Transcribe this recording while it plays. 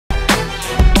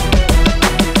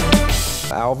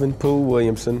Alvin Pooh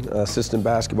Williamson, assistant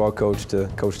basketball coach to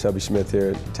Coach Tubby Smith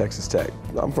here at Texas Tech.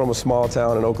 I'm from a small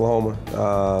town in Oklahoma,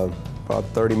 about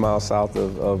 30 miles south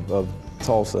of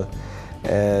Tulsa,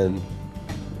 and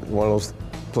one of those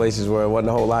places where there wasn't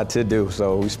a whole lot to do,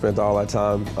 so we spent all our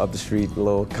time up the street, a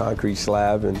little concrete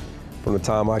slab, and from the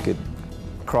time I could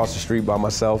cross the street by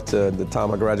myself to the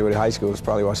time I graduated high school, was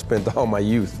probably where I spent all my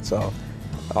youth, so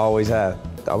I always have.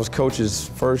 I was Coach's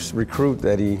first recruit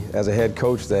that as a head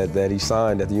coach that he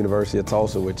signed at the University of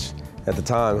Tulsa, which at the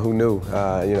time, who knew,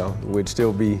 we'd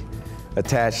still be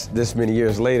attached this many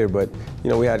years later, but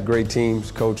we had great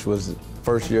teams. Coach was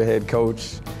first-year head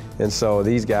coach, and so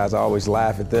these guys, I always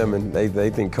laugh at them, and they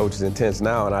think Coach is intense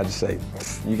now, and I just say,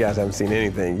 you guys haven't seen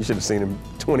anything. You should have seen him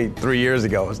 23 years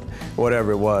ago,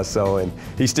 whatever it was. So, and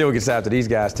he still gets after these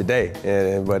guys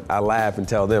today, but I laugh and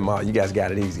tell them, oh, you guys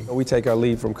got it easy. We take our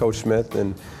lead from Coach Smith,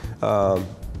 and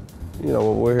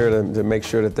we're here to make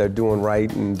sure that they're doing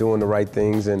right and doing the right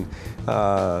things, and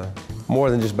more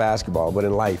than just basketball, but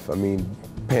in life. I mean,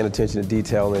 paying attention to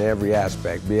detail in every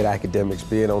aspect, be it academics,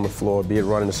 be it on the floor, be it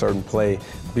running a certain play,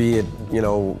 be it,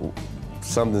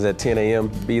 something's at 10 a.m.,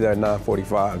 be there at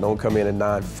 9:45. Don't come in at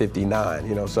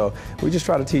 9:59, So we just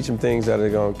try to teach them things that are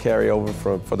going to carry over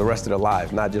for the rest of their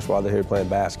lives, not just while they're here playing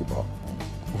basketball.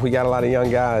 We got a lot of young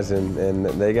guys, and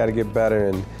they got to get better,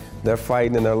 and they're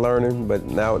fighting and they're learning, but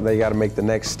now they got to make the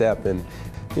next step, and,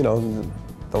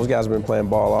 those guys have been playing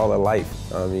ball all their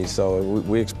life. I mean, so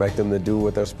we expect them to do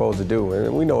what they're supposed to do.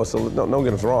 And we know don't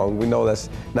get us wrong. We know that's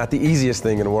not the easiest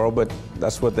thing in the world, but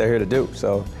that's what they're here to do.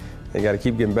 So they got to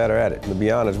keep getting better at it. And to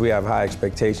be honest, we have high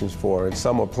expectations for it. And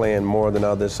some are playing more than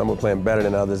others, some are playing better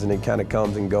than others, and it kind of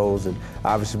comes and goes. And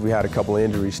obviously we had a couple of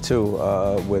injuries too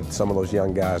with some of those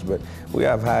young guys, but we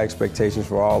have high expectations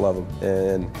for all of them.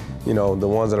 And the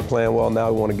ones that are playing well now,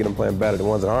 we want to get them playing better. The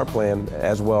ones that aren't playing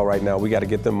as well right now, we got to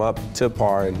get them up to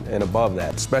par and above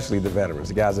that, especially the veterans,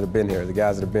 the guys that have been here, the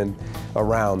guys that have been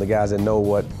around, the guys that know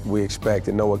what we expect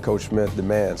and know what Coach Smith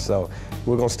demands. So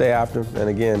we're going to stay after them. And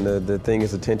again, the thing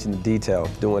is attention to detail,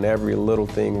 doing every little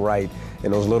thing right,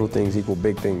 and those little things equal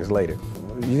big things later.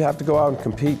 You have to go out and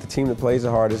compete. The team that plays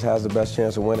the hardest has the best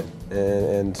chance of winning.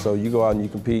 And so you go out and you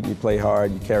compete and you play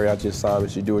hard, you carry out your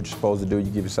assignments, you do what you're supposed to do,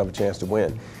 you give yourself a chance to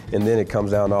win. And then it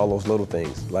comes down to all those little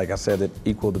things, like I said, that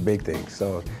equal the big things.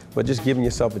 So, but just giving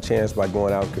yourself a chance by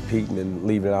going out and competing and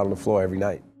leaving it out on the floor every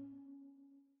night.